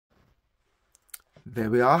There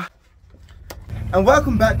we are. And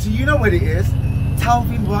welcome back to, you know what it is.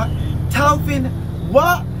 Talvin what? Talvin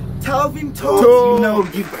what? Talvin Talks. You know,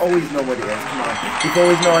 you've always known what it is. Come on. You've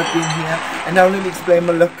always known I've been here. And now let me explain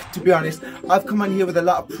my look. To be honest, I've come on here with a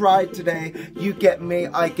lot of pride today. You get me,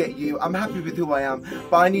 I get you. I'm happy with who I am,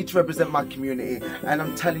 but I need to represent my community. And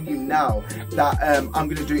I'm telling you now that I'm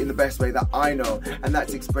going to do it in the best way that I know. And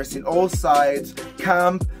that's expressing all sides,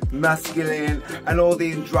 camp, masculine, and all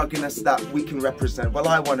the androgynous that we can represent. Well,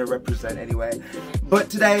 I want to represent anyway. But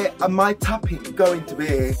today, my topic is going to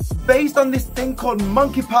be based on this thing called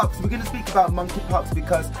monkeypox. We're going to speak about monkeypox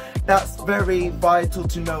because that's very vital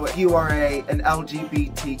to know if you are an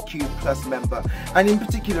LGBTQ plus member, and in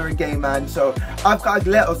particular a gay man. So I've got to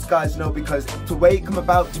let us guys know, because the way it come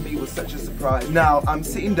about to me was such a surprise. Now I'm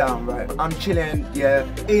sitting down, right? I'm chilling, yeah,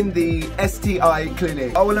 in the STI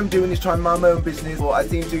clinic. All I'm doing is trying to mind my own business. Well, I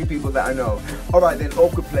see two people that I know. Alright then,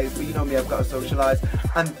 awkward place, but you know me, I've got to socialise.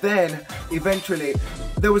 And then eventually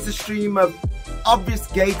there was a stream of obvious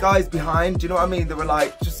gay guys behind, you know what I mean? They were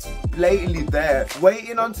like just blatantly there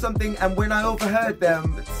waiting on something, and when I overheard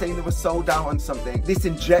them saying they were sold out on something, this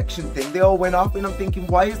injection thing, they all went off, and I'm thinking,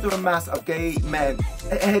 why is there a mass of gay men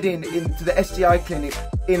heading into the STI clinic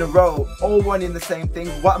in a row, all wanting the same thing?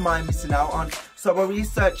 What am I missing out on? So I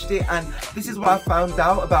researched it, and this is what I found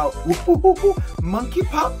out about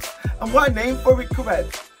monkeypox, and what I named for it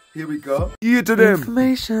correct. Here we go. You to them.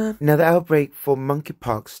 Information. Now, the outbreak for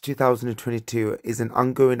monkeypox 2022 is an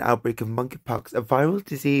ongoing outbreak of monkeypox. A viral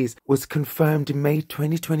disease was confirmed in May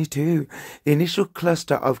 2022. The initial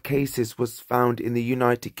cluster of cases was found in the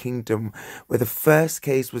United Kingdom, where the first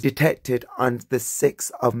case was detected on the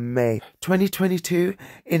 6th of May 2022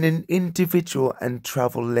 in an individual, and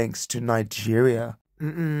travel links to Nigeria.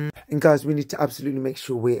 And guys, we need to absolutely make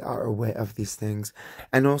sure we are aware of these things.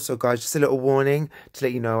 And also guys, just a little warning to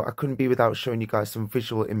let you know, I couldn't be without showing you guys some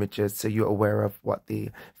visual images so you're aware of what the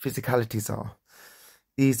physicalities are.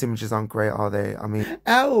 These images aren't great, are they? I mean,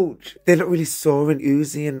 ouch! They look really sore and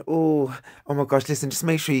oozy, and oh my gosh, listen, just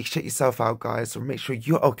make sure you check yourself out, guys, or make sure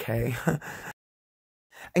you're okay.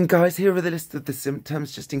 And guys, here are the list of the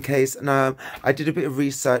symptoms, just in case. And I did a bit of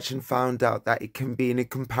research and found out that it can be in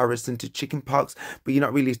comparison to chickenpox, but you're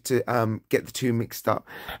not really to get the two mixed up.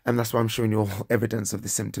 And that's why I'm showing you all evidence of the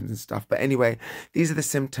symptoms and stuff. But anyway, these are the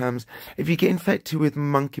symptoms. If you get infected with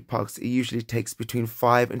monkeypox, it usually takes between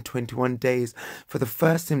 5 and 21 days for the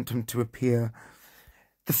first symptom to appear.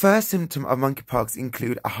 The first symptom of monkeypox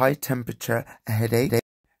include a high temperature, a headache,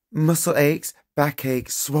 muscle aches, backache,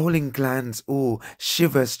 swollen glands,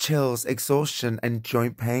 shivers, chills, exhaustion, and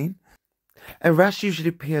joint pain. A rash usually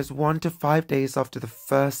appears 1 to 5 days after the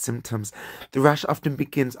first symptoms. The rash often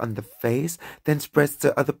begins on the face, then spreads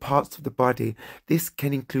to other parts of the body. This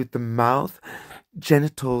can include the mouth,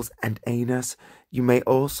 genitals, and anus. You may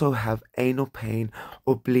also have anal pain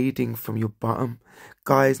or bleeding from your bottom.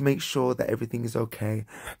 Guys, make sure that everything is okay.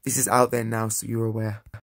 This is out there now, so you're aware.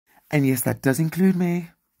 And yes, that does include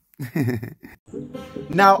me.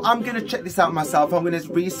 Now, I'm going to check this out myself. I'm going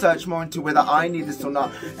to research more into whether I need this or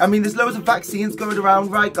not. I mean, there's loads of vaccines going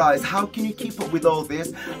around, right, guys? How can you keep up with all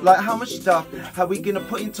this? Like, how much stuff are we going to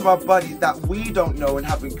put into our body that we don't know and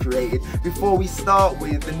haven't created before we start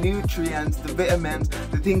with the nutrients, the vitamins,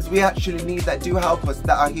 the things we actually need that do help us,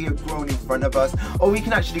 that are here grown in front of us? Or we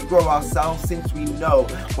can actually grow ourselves, since we know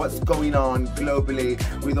what's going on globally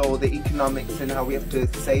with all the economics and how we have to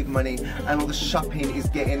save money, and all the shopping is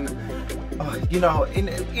getting, you know,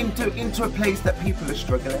 into a place that people are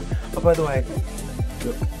struggling. Oh, by the way,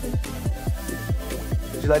 look.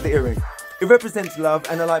 Do you like the earring? It represents love,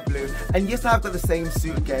 and I like blue. And yes, I've got the same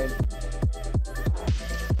suit again.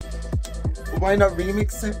 Why not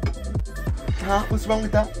remix it? Huh? What's wrong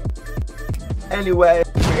with that? Anyway,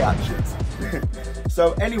 reactions.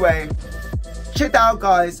 So anyway, check that out,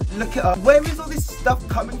 guys. Look it up. Where is all this stuff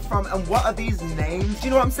coming from, and what are these names? Do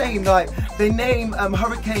you know what I'm saying? Like, they name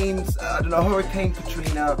hurricanes, I don't know, Hurricane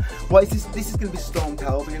Katrina. What is this? This is gonna be Storm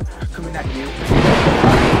Calvin coming at you.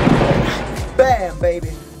 Bam,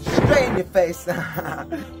 baby. Straight in your face.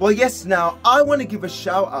 Well, yes, now, I want to give a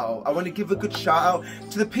shout out. I want to give a good shout out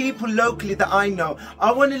to the people locally that I know.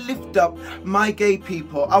 I want to lift up my gay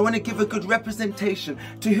people. I want to give a good representation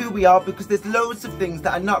to who we are, because there's loads of things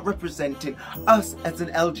that are not representing us as an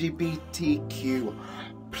LGBTQ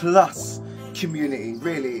plus community,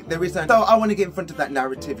 really. There isn't. So I want to get in front of that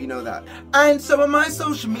narrative, you know that. And so on my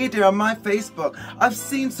social media, on my Facebook, I've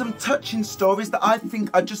seen some touching stories that I think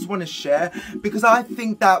I just want to share, because I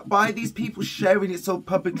think that by these people sharing it so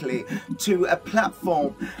publicly to a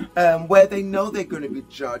platform where they know they're going to be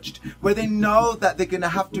judged, where they know that they're going to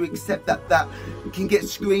have to accept that that can get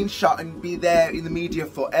screenshot and be there in the media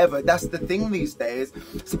forever. That's the thing these days.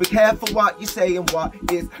 So be careful what you say and what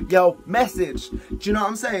is your message. Do you know what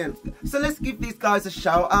I'm saying? So let's give these guys a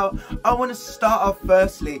shout out. I want to start off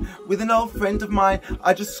firstly with an old friend of mine.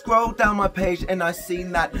 I just scrolled down my page and I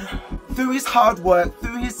seen that through his hard work,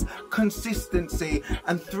 through his consistency,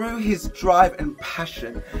 and through his drive and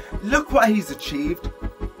passion, look what he's achieved.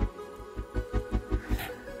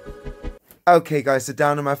 Okay guys, so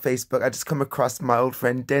down on my Facebook, I just come across my old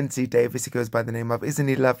friend Denzi Davis, he goes by the name of, isn't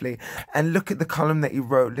he lovely? And look at the column that he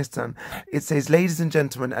wrote, listen. It says, ladies and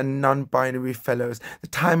gentlemen and non-binary fellows, the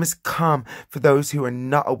time has come for those who are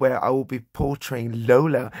not aware. I will be portraying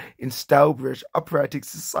Lola in Stylebridge Operatic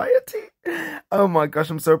Society. Oh my gosh,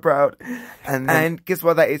 I'm so proud. And guess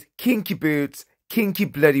what that is? Kinky boots. Kinky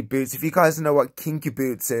bloody boots. If you guys know what kinky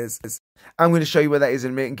boots is, I'm going to show you what that is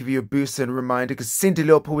in a minute and give you a boost and a reminder, because Cyndi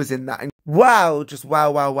Lauper was in that. And wow, just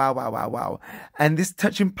wow, wow, wow, wow, wow, wow. And this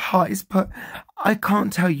touching part is put, I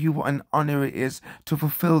can't tell you what an honor it is to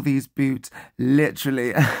fulfill these boots,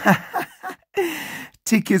 literally.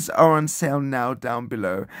 Tickets are on sale now down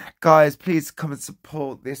below. Guys, please come and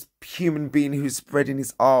support this human being who's spreading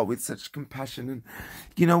his art with such compassion. And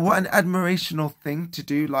you know, what an admirational thing to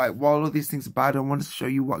do. Like, while all these things are bad, I want to show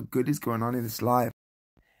you what good is going on in this life.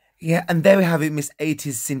 Yeah, and there we have it, Miss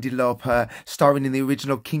 80s Cyndi Lauper, starring in the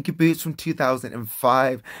original Kinky Boots from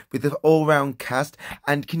 2005 with the all-round cast.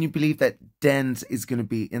 And can you believe that Denz is going to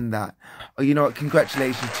be in that? Oh, you know what?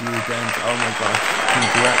 Congratulations to you, Denz. Oh my gosh.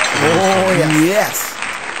 Congratulations. Oh, yes.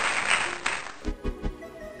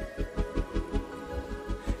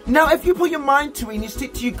 Now, if you put your mind to it and you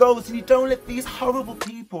stick to your goals and you don't let these horrible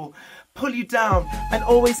people pull you down, and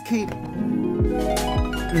always keep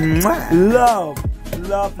love,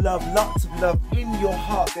 lots of love in your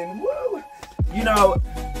heart, then woo, you know,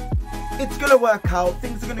 it's gonna work out.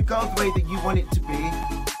 Things are gonna go the way that you want it to be.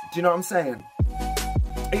 Do you know what I'm saying?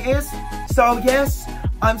 It is. So yes,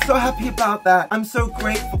 I'm so happy about that. I'm so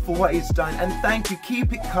grateful for what he's done, and thank you.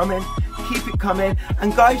 Keep it coming. Keep it coming.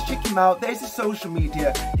 And guys, check him out. There's his social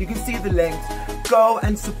media. You can see the links. Go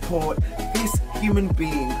and support this human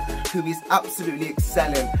being who is absolutely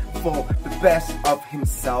excelling for the best of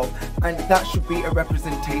himself, and that should be a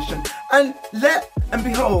representation. And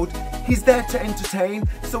behold, he's there to entertain.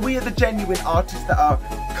 So we are the genuine artists that are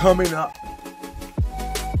coming up.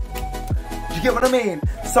 Do you get what I mean?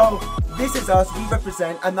 So this is us, we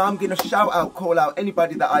represent, and I'm going to shout out, call out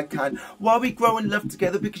anybody that I can while we grow and love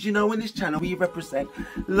together, because you know, in this channel we represent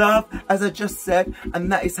love, as I just said,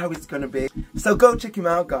 and that is how it's going to be. So go check him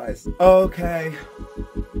out, guys.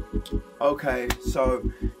 Okay, so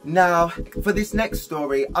now for this next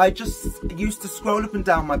story, I just used to scroll up and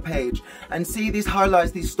down my page and see these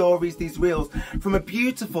highlights, these stories, these reels from a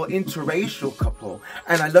beautiful interracial couple.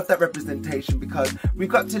 And I love that representation, because we've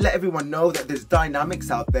got to let everyone know that there's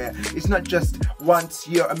dynamics out there. It's not just once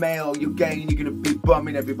you're a male, you're gay, and you're going to be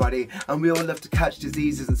bumming everybody, and we all love to catch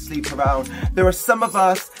diseases and sleep around. There are some of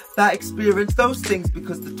us that experience those things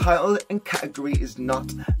because the title and category is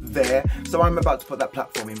not there. So I'm about to put that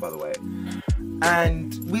platform in, by the way.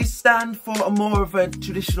 And we stand for a more of a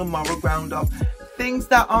traditional moral ground of things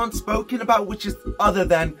that aren't spoken about, which is other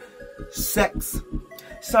than sex.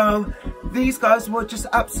 So these guys were just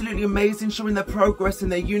absolutely amazing, showing their progress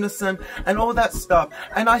and their unison and all that stuff.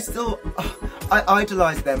 And I still, I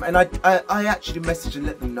idolize them, and I actually message and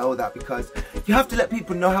let them know that, because you have to let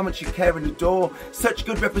people know how much you care and adore such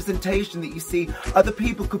good representation that you see other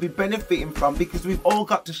people could be benefiting from, because we've all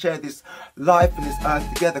got to share this life and this earth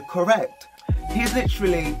together, correct? He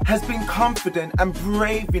literally has been confident and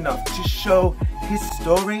brave enough to show his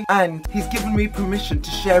story, and he's given me permission to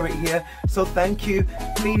share it here. So thank you.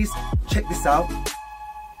 Please check this out.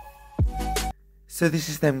 So this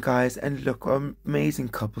is them, guys, and look, amazing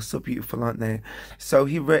couple, so beautiful, aren't they? So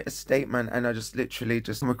he wrote a statement, and I just literally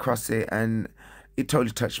just come across it, and it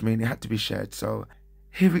totally touched me, and it had to be shared. So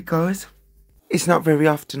here it goes. It's not very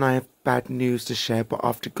often I have bad news to share, but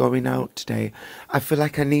after going out today, I feel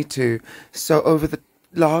like I need to. So over the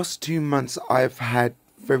last 2 months, I've had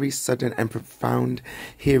very sudden and profound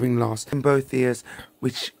hearing loss in both ears,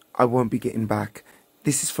 which I won't be getting back.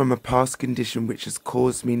 This is from a past condition which has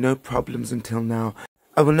caused me no problems until now.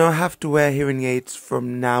 I will now have to wear hearing aids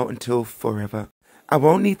from now until forever. I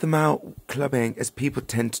won't need them out clubbing as people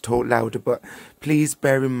tend to talk louder, but please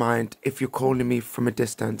bear in mind if you're calling me from a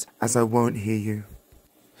distance, as I won't hear you.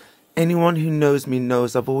 Anyone who knows me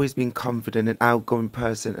knows I've always been confident and outgoing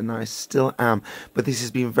person, and I still am, but this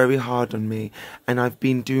has been very hard on me, and I've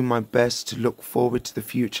been doing my best to look forward to the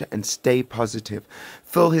future and stay positive.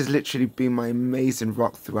 Phil has literally been my amazing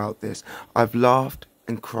rock throughout this. I've laughed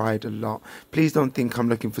and cried a lot. Please don't think I'm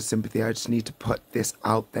looking for sympathy. I just need to put this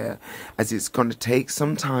out there, as it's going to take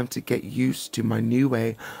some time to get used to my new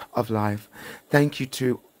way of life. Thank you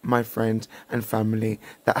to my friends and family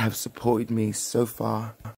that have supported me so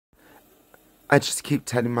far. I just keep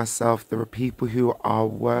telling myself there are people who are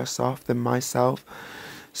worse off than myself.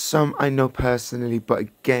 Some I know personally, but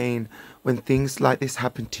again, when things like this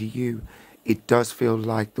happen to you, it does feel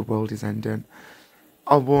like the world is ending.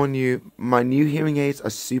 I'll warn you, my new hearing aids are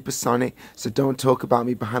supersonic, so don't talk about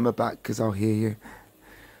me behind my back because I'll hear you.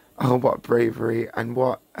 Oh, what bravery, and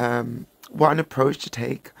what an approach to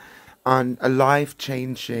take on a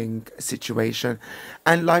life-changing situation.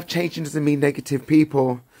 And life-changing doesn't mean negative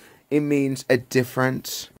people. It means a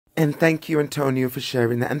different. And thank you, Antonio, for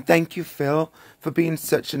sharing that. And thank you, Phil, for being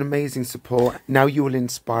such an amazing support. Now you will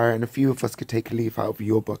inspire, and a few of us could take a leaf out of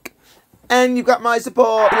your book. And you got my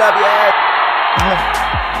support. Love you.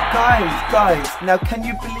 Guys, now can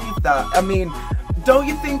you believe that? I mean, don't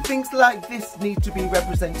you think things like this need to be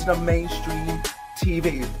represented on mainstream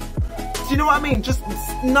TV? Do you know what I mean? Just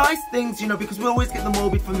nice things, you know, because we always get the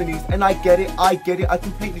morbid from the news, and I get it, I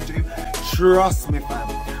completely do. Trust me, fam.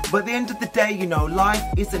 But at the end of the day, you know, life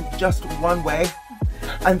isn't just one way,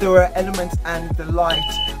 and there are elements and the light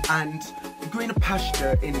and greener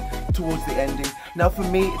pasture in towards the ending. Now for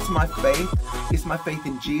me, it's my faith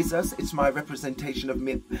in Jesus, it's my representation of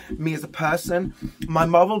me as a person, my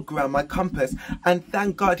moral ground, my compass, and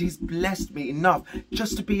thank God he's blessed me enough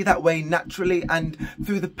just to be that way naturally, and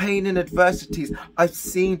through the pain and adversities I've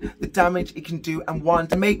seen the damage it can do and want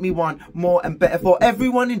to make me want more and better for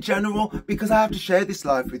everyone in general, because I have to share this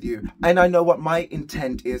life with you, and I know what my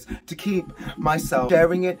intent is, to keep myself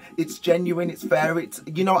sharing it. It's genuine, it's fair, it's,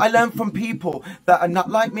 you know, I learn from people that are not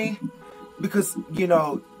like me, because, you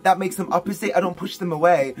know, that makes them opposite. I don't push them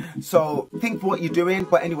away. So think what you're doing.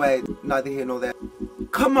 But anyway, neither here nor there.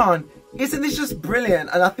 Come on, isn't this just brilliant?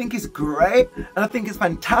 And I think it's great, and I think it's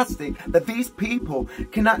fantastic that these people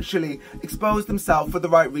can actually expose themselves for the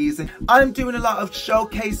right reason. I'm doing a lot of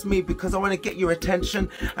showcase me because I want to get your attention,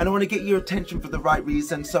 and I want to get your attention for the right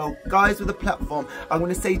reason. So guys with a platform, I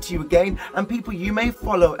want to say to you again, and people you may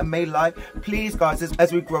follow and may like, please guys,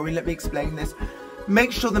 as we're growing, let me explain this.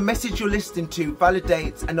 Make sure the message you're listening to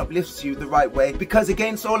validates and uplifts you the right way, because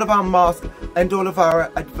against all of our masks and all of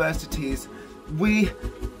our adversities, we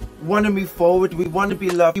want to move forward, we want to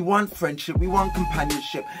be loved, we want friendship, we want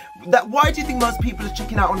companionship. Why do you think most people are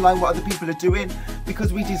checking out online what other people are doing?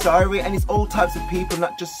 Because we desire it, and it's all types of people,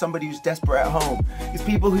 not just somebody who's desperate at home. It's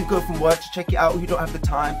people who go from work to check it out who don't have the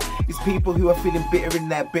time. It's people who are feeling bitter in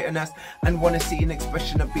their bitterness and want to see an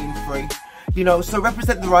expression of being free. You know, so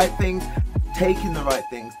represent the right things, take in the right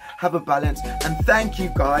things, have a balance, and thank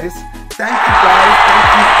you guys, thank you all,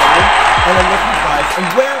 and I love you guys.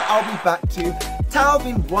 And where I'll be back to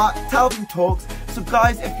Talvin Talks. So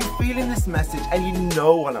guys, if you're feeling this message and you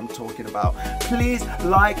know what I'm talking about, please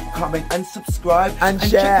like, comment and subscribe, and share.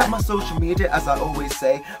 Check out my social media, as I always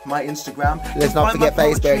say, my Instagram. Let's not forget my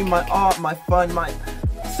poetry, Facebook, my art, my fun,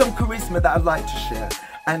 some charisma that I'd like to share.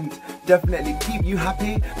 And definitely keep you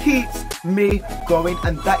happy, keeps me going,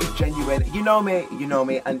 and that is genuine. You know me,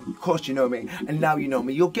 and of course you know me, and now you know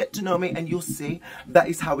me. You'll get to know me and you'll see that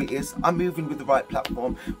is how it is. I'm moving with the right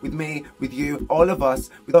platform, with me, with you, all of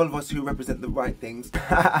us who represent the right things.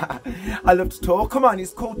 I love to talk. Come on,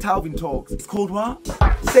 it's called Talvin Talks. It's called what?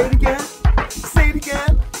 Say it again. Say it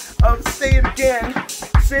again. Oh, say it again.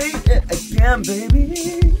 Say it again,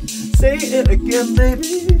 baby. Say it again,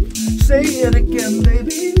 baby. Say it again,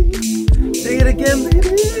 baby. Say it again,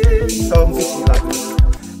 baby. So I'm just like this.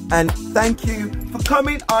 And thank you for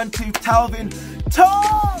coming on to Talvin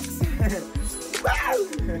Talks.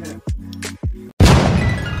 Wow.